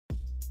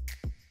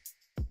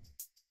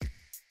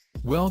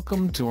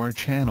Welcome to our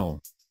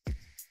channel.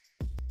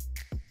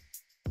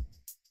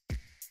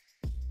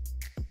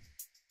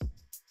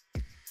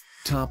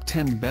 Top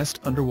 10 Best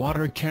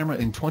Underwater Camera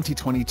in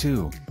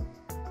 2022.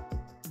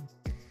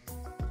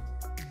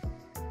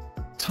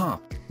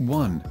 Top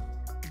 1.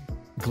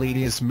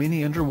 Gladius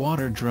Mini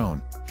Underwater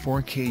Drone,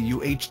 4K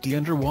UHD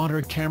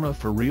Underwater Camera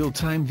for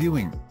real-time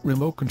viewing,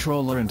 remote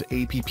controller and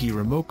app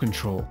remote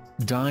control,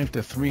 dive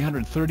to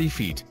 330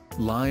 feet,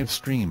 live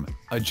stream,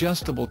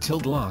 adjustable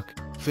tilt lock,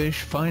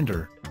 fish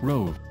finder,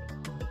 rove.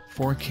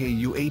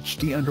 4K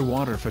UHD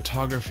Underwater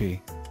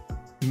Photography.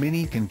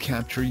 Mini can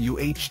capture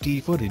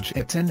UHD footage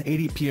at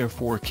 1080p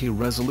or 4K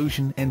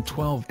resolution and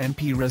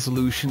 12MP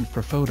resolution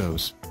for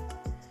photos.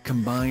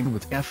 Combined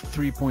with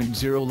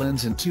f3.0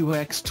 lens and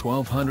 2x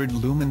 1200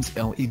 lumens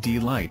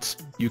LED lights,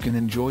 you can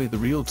enjoy the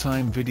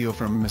real-time video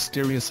from a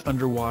mysterious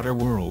underwater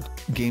world.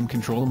 Game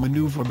control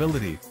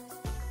maneuverability.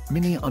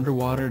 Mini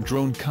underwater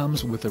drone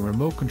comes with a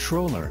remote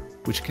controller,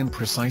 which can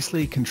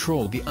precisely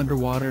control the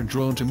underwater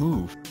drone to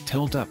move,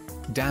 tilt up,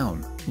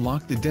 down,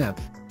 lock the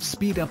depth,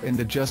 speed up and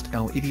adjust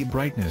LED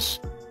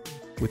brightness.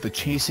 With the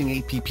chasing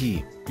app,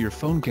 your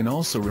phone can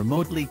also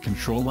remotely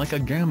control like a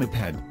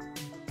gamepad.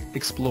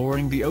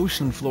 Exploring the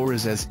ocean floor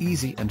is as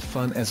easy and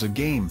fun as a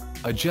game,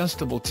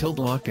 adjustable tilt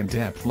lock and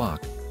depth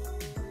lock.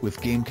 With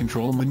game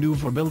control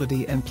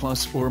maneuverability and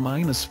plus or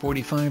minus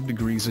 45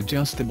 degrees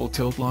adjustable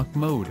tilt lock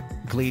mode,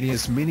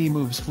 Gladius Mini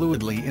moves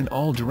fluidly in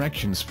all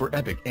directions for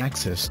epic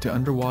access to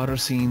underwater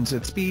scenes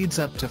at speeds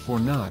up to 4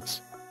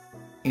 knots.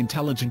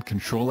 Intelligent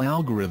control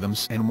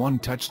algorithms and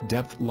one-touch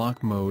depth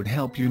lock mode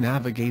help you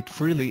navigate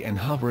freely and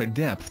hover at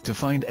depth to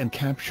find and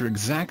capture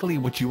exactly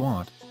what you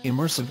want.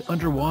 Immersive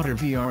underwater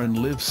VR and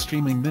live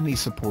streaming. Mini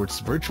supports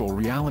virtual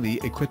reality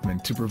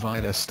equipment to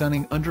provide a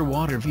stunning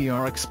underwater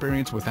VR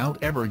experience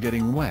without ever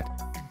getting wet.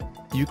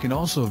 You can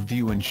also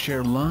view and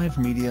share live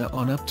media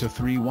on up to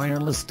 3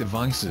 wireless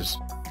devices.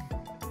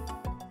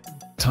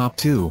 Top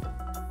 2.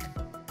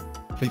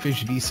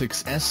 FIFISH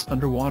V6S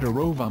Underwater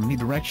Rove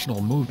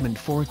Omnidirectional Movement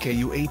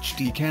 4K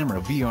UHD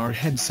Camera VR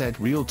Headset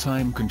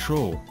Real-Time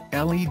Control,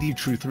 LED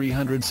True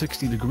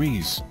 360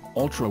 degrees,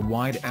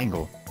 Ultra-Wide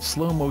Angle,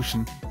 Slow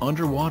Motion,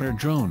 Underwater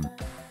Drone.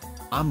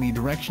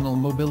 Omnidirectional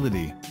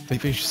Mobility.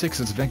 FIFISH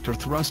 6's vector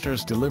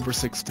thrusters deliver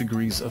 6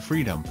 degrees of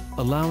freedom,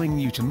 allowing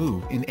you to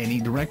move in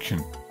any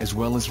direction, as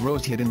well as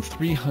rotate in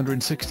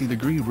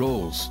 360-degree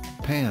rolls,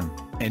 pan,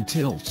 and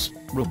tilts.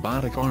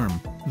 Robotic arm.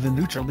 The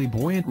neutrally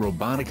buoyant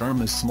robotic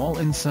arm is small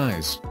in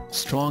size,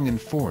 strong in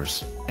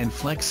force, and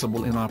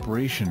flexible in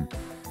operation.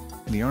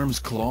 The arm's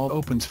claw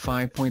opens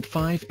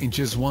 5.5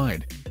 inches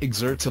wide,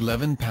 exerts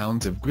 11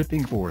 pounds of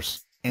gripping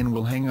force, and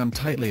will hang on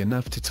tightly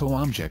enough to tow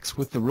objects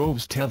with the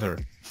Rove's Tether,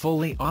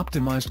 fully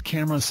optimized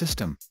camera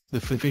system. The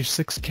FIFISH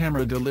 6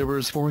 camera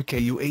delivers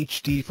 4K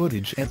UHD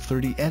footage at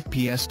 30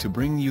 fps to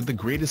bring you the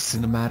greatest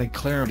cinematic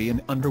clarity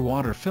in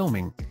underwater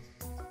filming.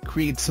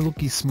 Create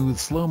silky smooth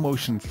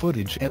slow-motion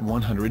footage at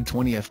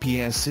 120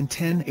 fps in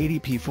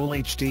 1080p Full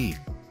HD.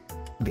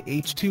 The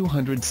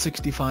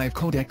H265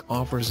 codec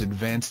offers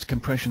advanced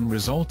compression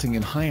resulting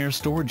in higher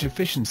storage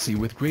efficiency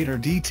with greater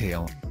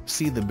detail.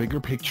 See the bigger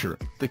picture.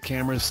 The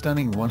camera's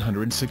stunning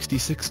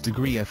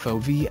 166-degree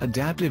FOV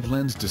adaptive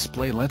lens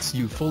display lets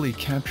you fully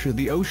capture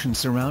the ocean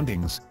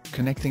surroundings,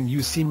 connecting you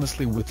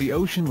seamlessly with the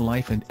ocean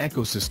life and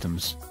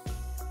ecosystems.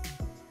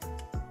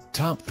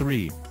 Top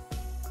 3.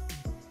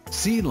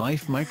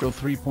 SeaLife Micro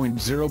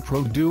 3.0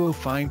 Pro Duo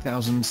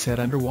 5000 Set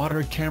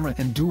Underwater Camera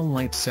and Dual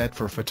Light Set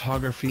for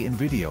photography and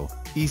video.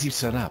 Easy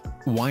setup,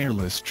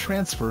 wireless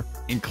transfer,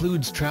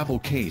 includes travel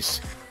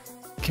case.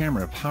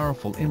 Camera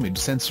powerful image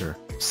sensor,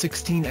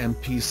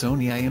 16MP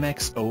Sony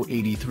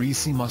IMX083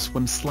 CMOS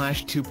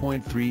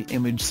 1/2.3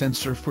 image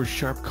sensor for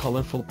sharp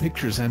colorful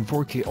pictures and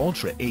 4K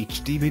Ultra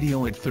HD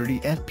video at 30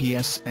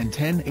 fps and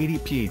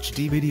 1080p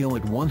HD video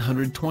at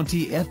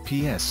 120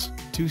 fps,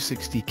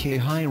 260K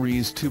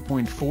high-res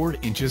 2.4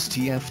 inches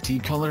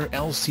TFT color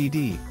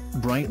LCD,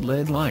 bright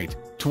LED light,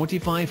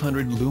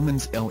 2500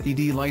 lumens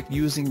LED light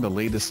using the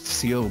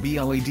latest COB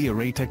LED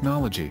array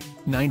technology,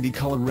 90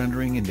 color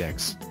rendering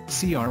index,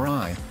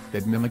 CRI,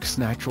 that mimics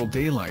natural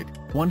daylight,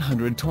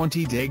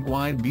 120 deg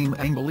wide beam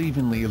angle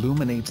evenly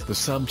illuminates the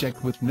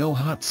subject with no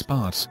hot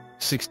spots,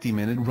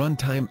 60-minute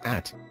runtime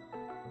at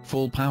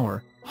full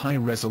power,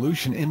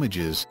 high-resolution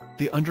images.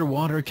 The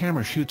underwater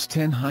camera shoots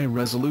 10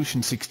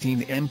 high-resolution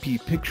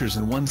 16MP pictures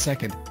in 1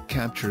 second,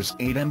 captures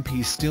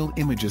 8MP still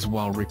images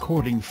while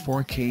recording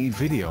 4K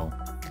video.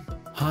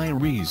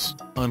 High-res,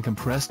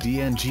 uncompressed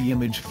DNG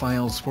image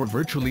files for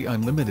virtually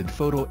unlimited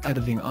photo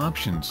editing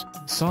options.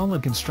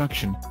 Solid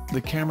construction. The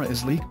camera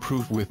is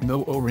leak-proof with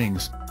no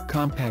O-rings,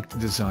 compact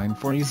design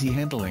for easy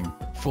handling,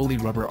 fully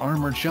rubber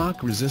armored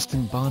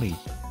shock-resistant body.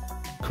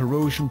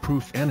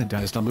 Corrosion-proof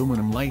anodized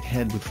aluminum light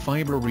head with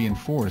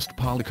fiber-reinforced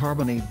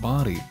polycarbonate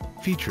body.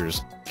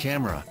 Features: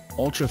 camera,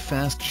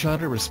 ultra-fast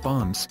shutter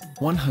response,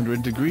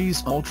 100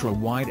 degrees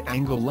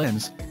ultra-wide-angle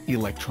lens,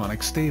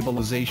 electronic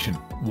stabilization,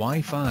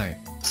 Wi-Fi,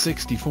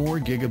 64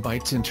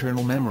 GB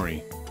internal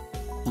memory.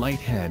 Light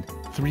head,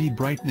 3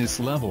 brightness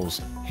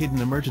levels,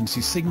 hidden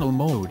emergency signal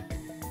mode.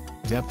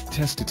 Depth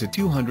tested to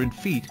 200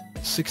 feet,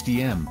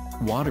 60 m,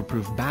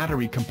 waterproof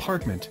battery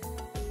compartment.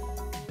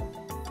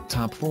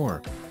 Top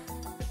 4.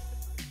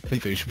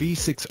 FIFISH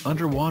V6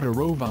 Underwater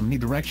Rove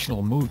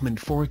Omnidirectional Movement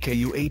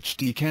 4K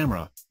UHD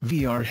Camera,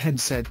 VR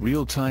Headset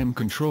Real-Time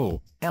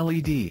Control,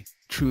 LED,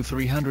 True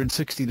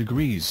 360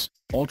 degrees,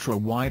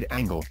 Ultra-Wide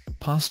Angle,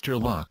 Posture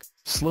Lock,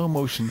 Slow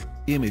Motion,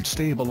 Image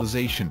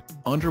Stabilization,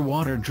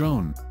 Underwater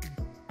Drone.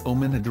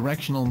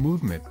 Omnidirectional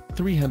Movement,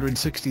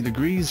 360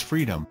 degrees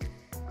Freedom.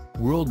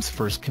 World's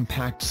first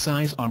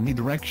compact-size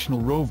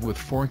omnidirectional rove with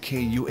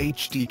 4K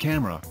UHD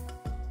camera.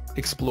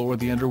 Explore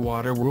the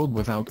underwater world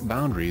without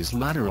boundaries.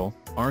 Lateral,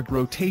 arc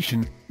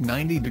rotation,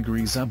 90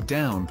 degrees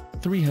up-down,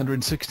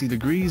 360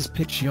 degrees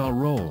pitch yaw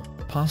roll,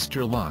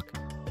 posture lock.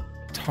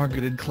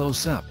 Targeted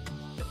close-up.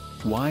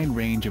 Wide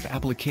range of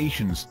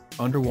applications,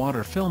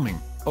 underwater filming,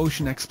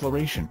 ocean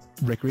exploration,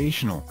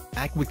 recreational,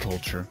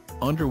 aquaculture,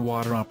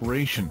 underwater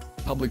operation,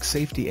 public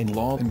safety and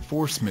law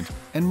enforcement,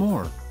 and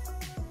more.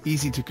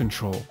 Easy to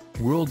control,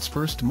 world's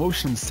first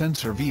motion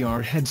sensor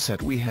VR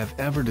headset we have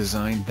ever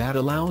designed that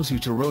allows you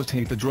to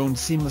rotate the drone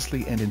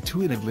seamlessly and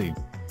intuitively.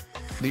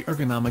 The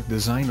ergonomic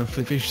design of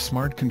FIFISH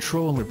Smart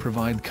Controller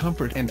provide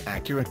comfort and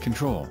accurate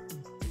control.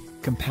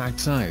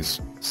 Compact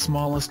size,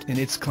 smallest in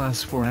its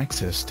class for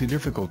access to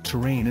difficult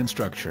terrain and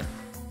structure.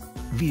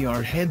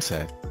 VR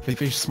headset,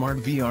 FIFISH Smart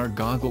VR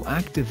Goggle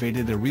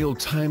activated a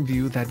real-time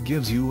view that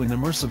gives you an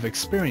immersive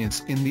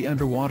experience in the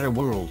underwater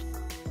world.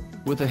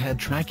 With a head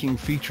tracking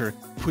feature,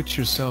 put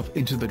yourself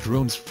into the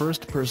drone's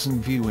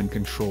first-person view and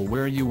control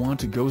where you want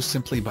to go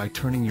simply by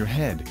turning your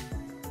head.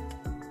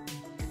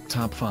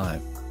 Top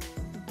 5.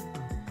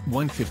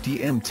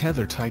 150M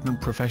Tether Titan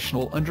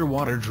Professional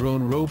Underwater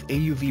Drone Rove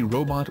AUV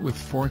Robot with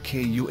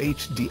 4K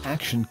UHD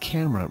Action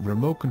Camera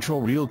Remote Control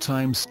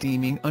Real-Time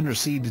Steaming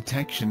Undersea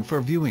Detection for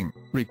Viewing,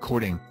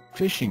 Recording,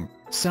 Fishing,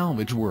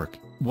 Salvage Work,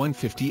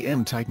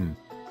 150M Titan.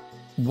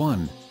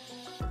 1.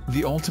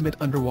 The ultimate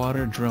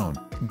underwater drone,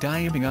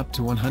 diving up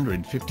to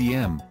 150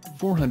 m,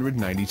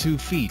 492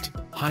 feet,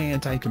 high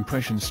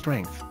anti-compression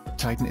strength,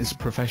 Titan is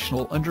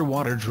professional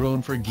underwater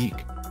drone for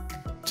geek.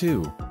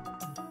 2.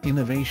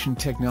 Innovation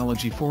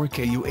technology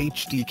 4K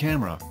UHD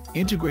camera,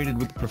 integrated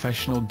with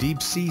professional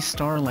deep-sea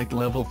Starlight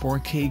Level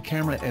 4K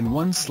camera and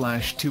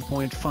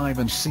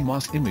 1/2.5-inch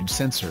CMOS image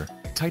sensor,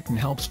 Titan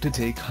helps to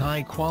take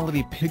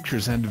high-quality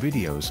pictures and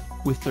videos,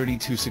 with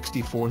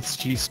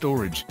 32/64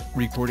 storage,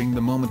 recording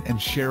the moment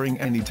and sharing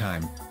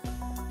anytime.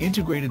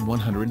 Integrated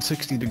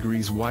 160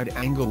 degrees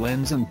wide-angle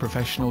lens and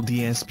professional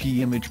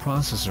DSP image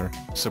processor,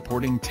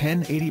 supporting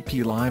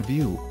 1080p live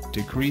view,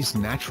 decrease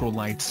natural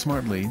light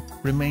smartly,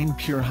 remain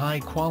pure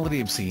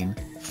high-quality obscene.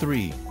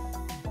 3.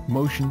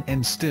 Motion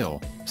and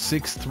still,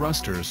 6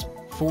 thrusters,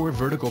 4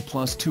 vertical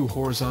plus 2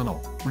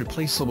 horizontal,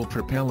 replaceable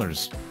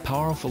propellers,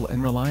 powerful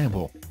and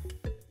reliable.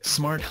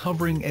 Smart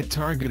hovering at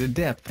targeted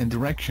depth and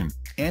direction,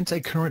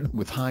 anti-current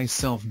with high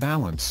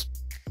self-balance.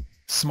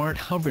 Smart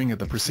hovering at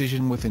the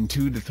precision within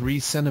 2 to 3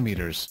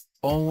 centimeters,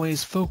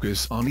 always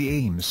focus on the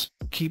aims,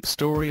 keep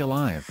story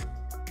alive.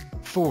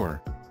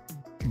 4.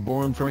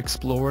 Born for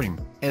exploring,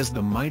 as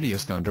the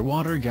mightiest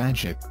underwater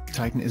gadget,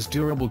 Titan is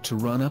durable to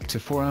run up to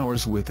 4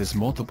 hours with its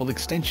multiple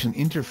extension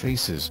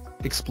interfaces,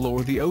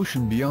 explore the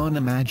ocean beyond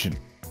imagine.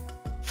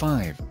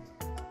 5.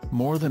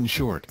 More than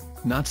short,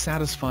 not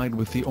satisfied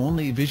with the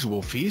only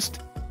visual feast?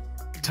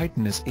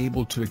 Titan is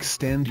able to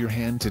extend your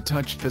hand to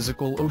touch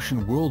physical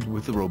ocean world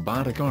with a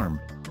robotic arm.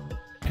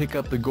 Pick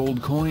up the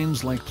gold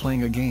coins like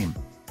playing a game.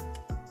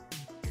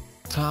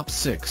 Top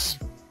 6.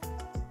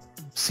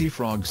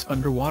 Seafrog's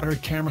Underwater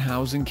Camera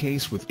Housing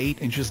Case with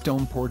 8 inches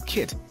dome port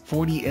kit,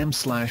 40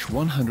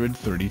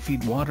 m/130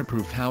 feet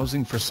waterproof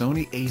housing for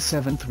Sony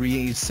a7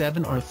 III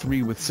a7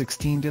 R3 with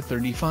 16 to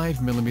 35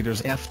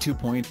 mm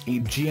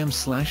f2.8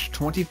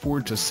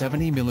 gm/24 to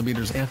 70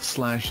 mm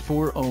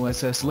f/4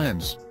 OSS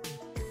lens.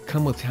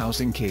 Come with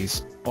housing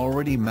case,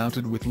 already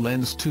mounted with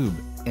lens tube,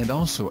 and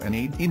also an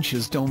 8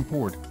 inches dome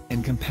port,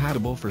 and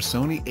compatible for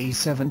Sony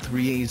a7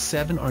 III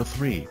a7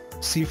 R3.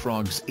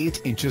 Seafrog's 8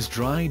 inches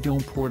dry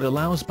dome port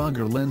allows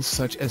bugger lens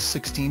such as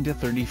 16 to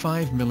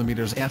 35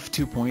 mm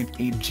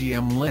f2.8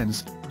 gm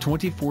lens,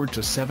 24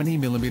 to 70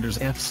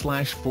 mm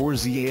f/4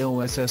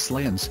 ZAOSS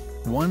lens.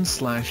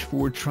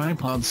 1/4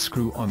 tripod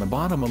screw on the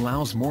bottom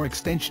allows more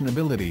extension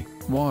ability,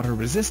 water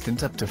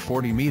resistant up to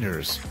 40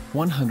 meters,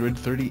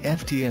 130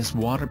 FTS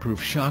waterproof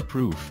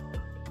shockproof.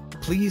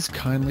 Please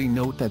kindly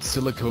note that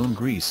silicone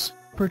grease,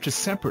 purchased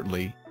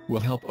separately, will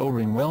help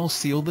O-ring well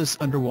seal this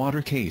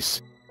underwater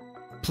case.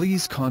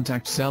 Please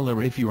contact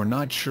seller if you are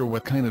not sure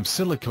what kind of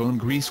silicone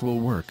grease will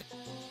work.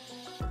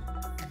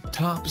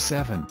 Top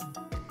 7.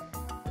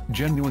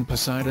 Genuine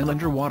Poseidon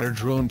Underwater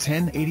Drone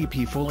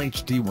 1080p Full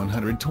HD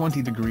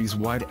 120 degrees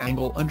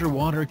wide-angle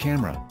underwater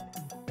camera.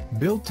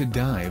 Built to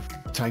dive,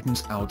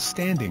 Titan's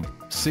outstanding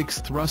 6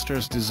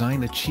 thrusters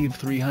design achieve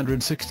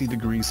 360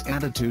 degrees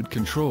attitude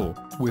control,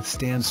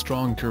 withstand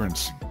strong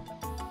currents.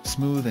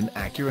 Smooth and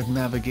accurate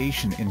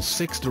navigation in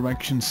 6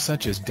 directions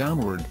such as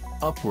downward,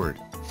 upward,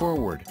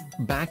 forward,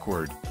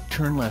 backward,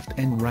 turn left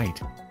and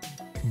right.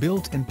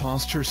 Built-in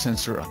posture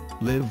sensor,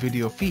 live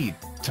video feed.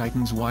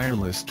 Titan's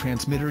wireless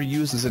transmitter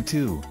uses a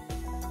 2.4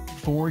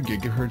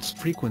 GHz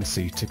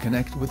frequency to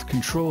connect with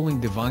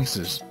controlling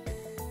devices.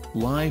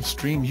 Live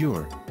stream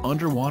your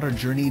underwater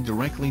journey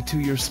directly to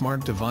your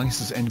smart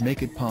devices and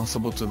make it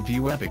possible to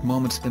view epic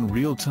moments in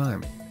real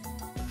time.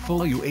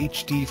 Full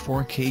UHD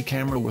 4K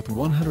camera with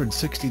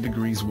 160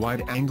 degrees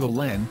wide-angle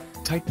lens.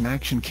 Titan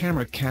Action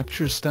Camera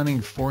captures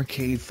stunning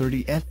 4K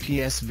 30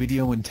 FPS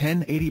video and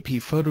 1080p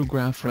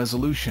photograph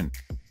resolution.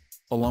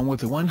 Along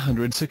with a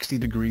 160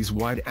 degrees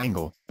wide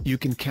angle, you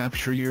can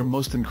capture your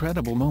most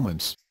incredible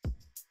moments.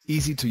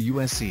 Easy to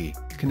use.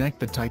 Connect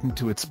the Titan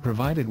to its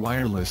provided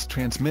wireless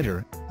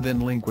transmitter,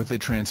 then link with the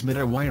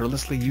transmitter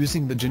wirelessly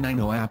using the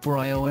Genino app or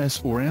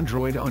iOS or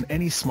Android on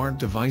any smart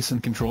device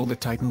and control the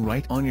Titan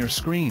right on your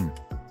screen.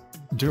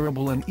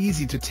 Durable and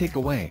easy to take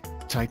away,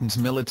 Titan's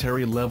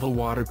military-level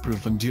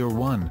waterproof endure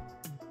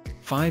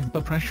 1.5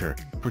 bar pressure,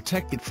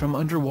 protect it from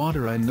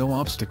underwater and no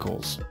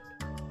obstacles.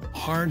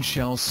 Hard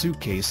shell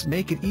suitcase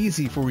make it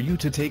easy for you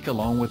to take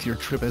along with your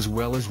trip as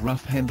well as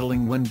rough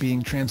handling when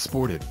being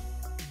transported.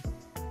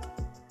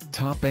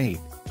 Top 8.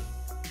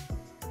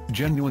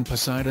 Genuine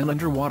Poseidon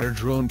Underwater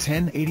Drone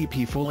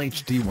 1080p Full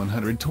HD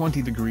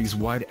 120 degrees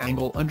wide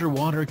angle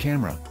underwater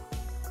camera.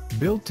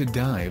 Built to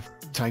dive,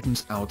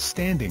 Titan's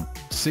outstanding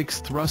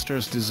 6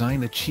 thrusters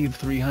design achieve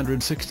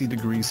 360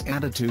 degrees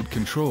attitude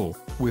control,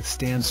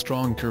 withstand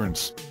strong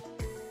currents.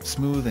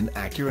 Smooth and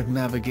accurate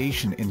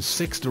navigation in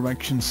 6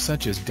 directions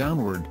such as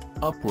downward,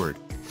 upward,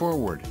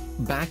 forward,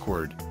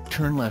 backward,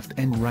 turn left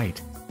and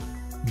right.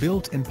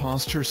 Built-in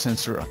posture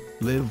sensor,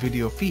 live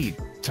video feed.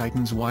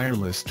 Titan's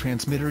wireless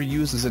transmitter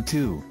uses a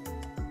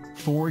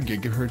 2.4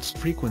 GHz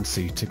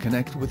frequency to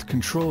connect with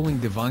controlling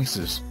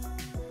devices.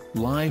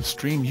 Live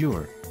stream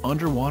your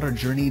underwater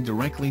journey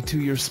directly to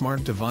your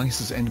smart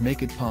devices and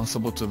make it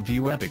possible to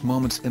view epic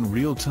moments in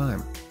real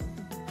time.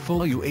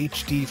 Full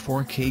UHD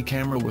 4K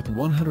camera with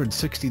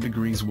 160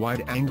 degrees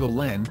wide-angle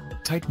lens.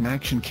 Titan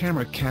Action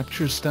Camera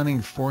captures stunning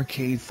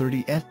 4K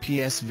 30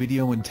 FPS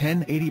video and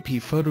 1080p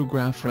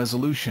photograph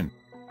resolution.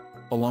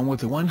 Along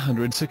with a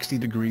 160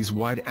 degrees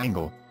wide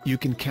angle, you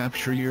can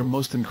capture your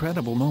most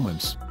incredible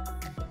moments.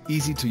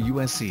 Easy to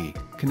use.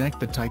 Connect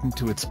the Titan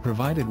to its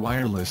provided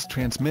wireless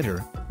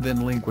transmitter,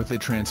 then link with the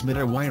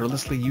transmitter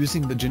wirelessly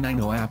using the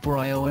Genino app or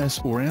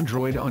iOS or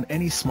Android on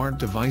any smart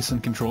device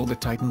and control the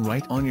Titan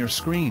right on your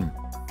screen.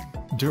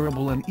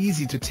 Durable and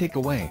easy to take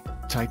away,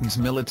 Titan's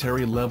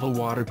military-level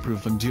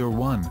waterproof endure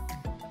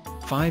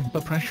 1.5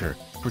 bar pressure,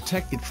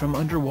 protect it from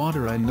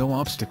underwater and no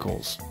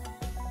obstacles.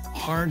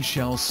 Hard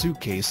shell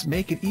suitcase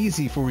make it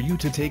easy for you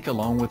to take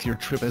along with your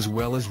trip as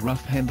well as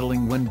rough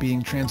handling when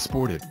being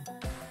transported.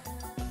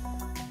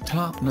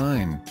 Top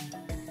 9.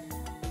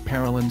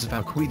 Paralens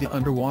Vaquita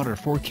Underwater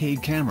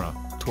 4K Camera,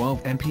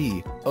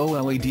 12MP,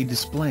 OLED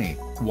display,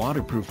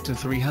 waterproof to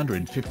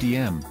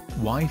 350m,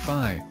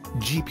 Wi-Fi,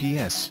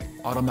 GPS,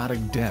 automatic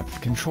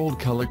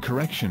depth-controlled color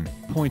correction,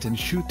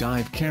 point-and-shoot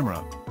dive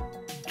camera.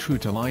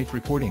 True-to-life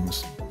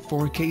recordings,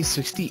 4K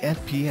 60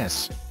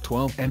 FPS,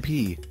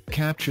 12MP,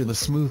 capture the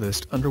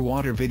smoothest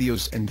underwater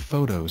videos and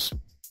photos.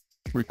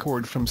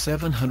 Record from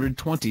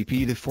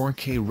 720p to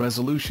 4K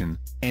resolution,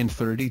 and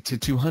 30 to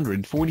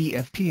 240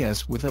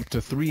 FPS with up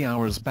to 3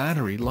 hours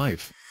battery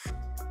life.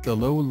 The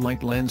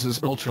low-light lens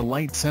is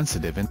ultra-light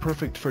sensitive and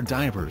perfect for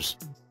divers.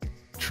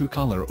 True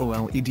Color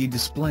OLED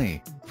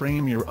display,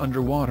 frame your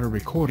underwater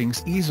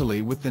recordings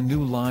easily with the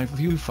new Live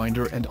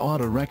Viewfinder and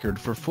Auto Record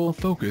for full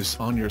focus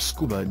on your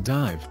scuba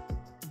dive.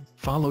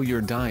 Follow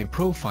your dive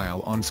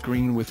profile on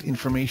screen with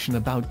information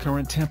about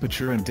current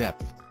temperature and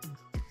depth.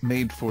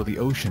 Made for the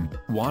ocean,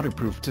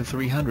 waterproof to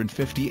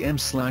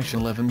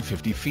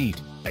 350m/1150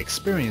 feet,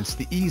 experience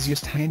the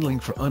easiest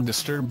handling for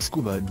undisturbed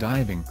scuba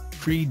diving,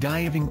 free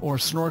diving or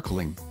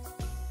snorkeling.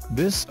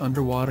 This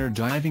underwater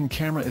diving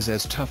camera is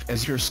as tough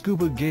as your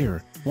scuba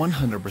gear,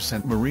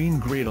 100%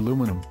 marine-grade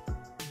aluminum.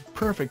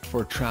 Perfect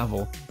for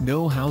travel,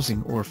 no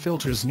housing or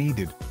filters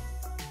needed.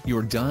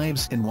 Your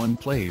dives in one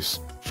place,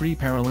 free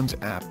Paralens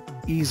app,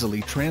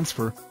 easily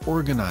transfer,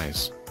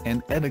 organize,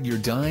 and edit your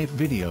dive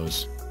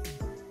videos.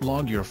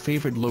 Log your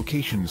favorite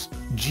locations,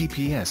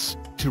 GPS,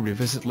 to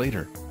revisit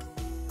later.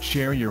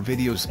 Share your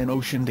videos and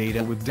ocean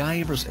data with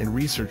divers and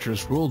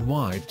researchers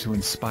worldwide to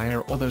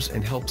inspire others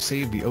and help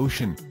save the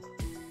ocean.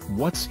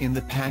 What's in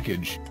the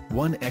package?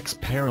 1x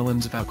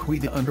Paralens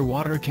Vaquita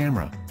Underwater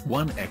Camera,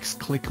 1x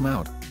click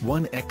mount,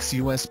 1x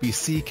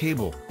USB-C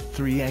cable,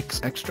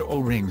 3x extra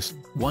O-rings,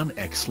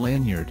 1x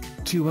lanyard,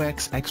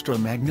 2x extra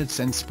magnets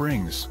and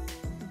springs.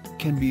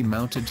 Can be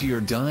mounted to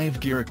your dive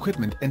gear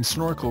equipment and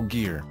snorkel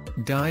gear,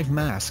 dive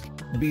mask,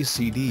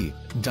 BCD,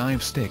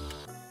 dive stick.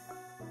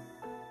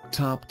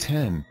 Top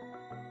 10.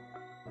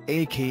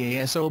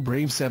 AKASO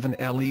Brave 7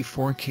 LE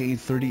 4K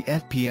 30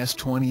 FPS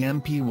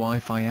 20MP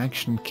Wi-Fi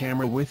Action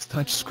Camera with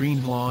Touchscreen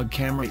Vlog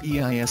Camera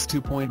EIS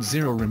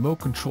 2.0 Remote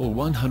Control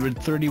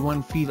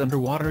 131 feet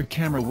Underwater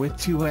Camera with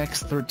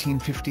 2x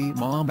 1350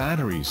 mAh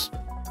batteries.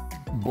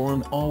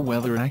 Born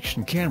all-weather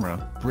action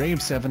camera,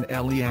 Brave 7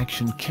 LE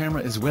action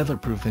camera is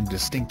weatherproof and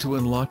distinct to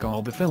unlock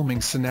all the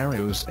filming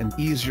scenarios and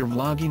ease your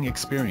vlogging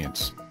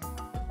experience.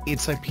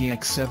 Its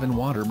IPX7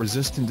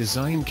 water-resistant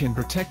design can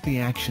protect the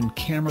action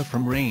camera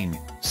from rain,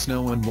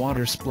 snow and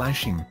water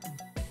splashing.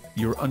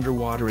 Your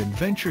underwater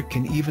adventure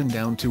can even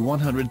down to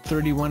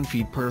 131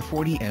 feet per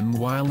 40 m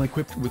while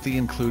equipped with the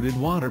included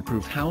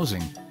waterproof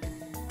housing.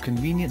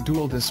 Convenient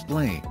dual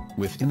display,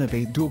 with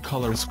innovative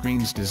dual-color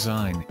screens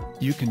design,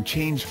 you can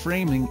change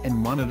framing and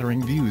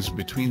monitoring views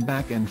between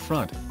back and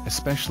front,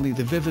 especially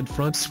the vivid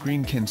front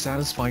screen can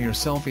satisfy your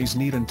selfies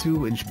need and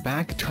 2-inch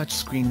back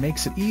touchscreen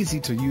makes it easy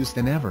to use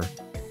than ever.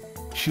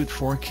 Shoot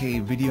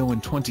 4K video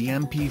and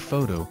 20MP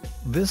photo.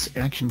 This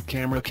action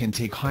camera can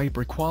take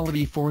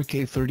hyper-quality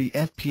 4K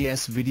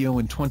 30fps video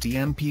and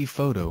 20MP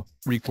photo,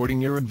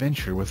 recording your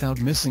adventure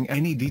without missing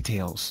any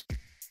details.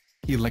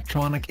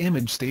 Electronic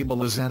Image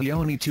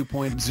Stabilization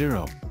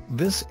 2.0.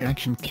 This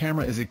action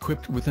camera is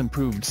equipped with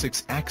improved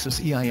 6-axis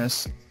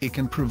EIS. It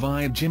can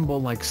provide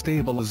gimbal-like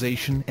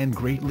stabilization and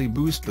greatly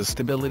boost the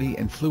stability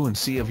and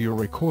fluency of your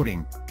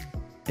recording.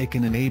 It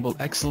can enable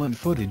excellent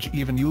footage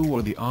even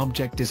or the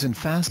object isn't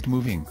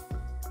fast-moving.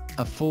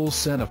 A full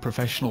set of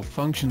professional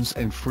functions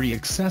and free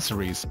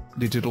accessories,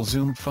 digital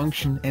zoom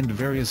function and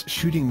various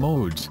shooting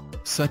modes,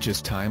 such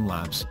as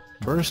time-lapse,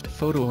 burst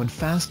photo and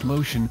fast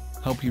motion,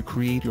 help you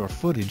create your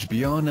footage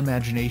beyond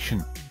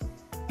imagination.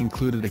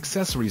 Included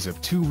accessories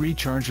of 2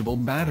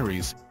 rechargeable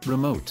batteries,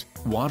 remote,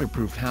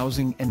 waterproof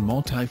housing and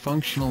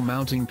multifunctional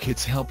mounting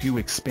kits help you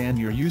expand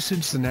your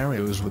usage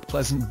scenarios with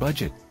pleasant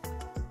budget.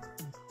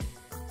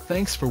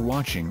 Thanks for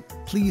watching.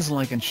 Please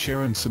like and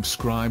share and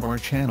subscribe our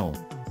channel.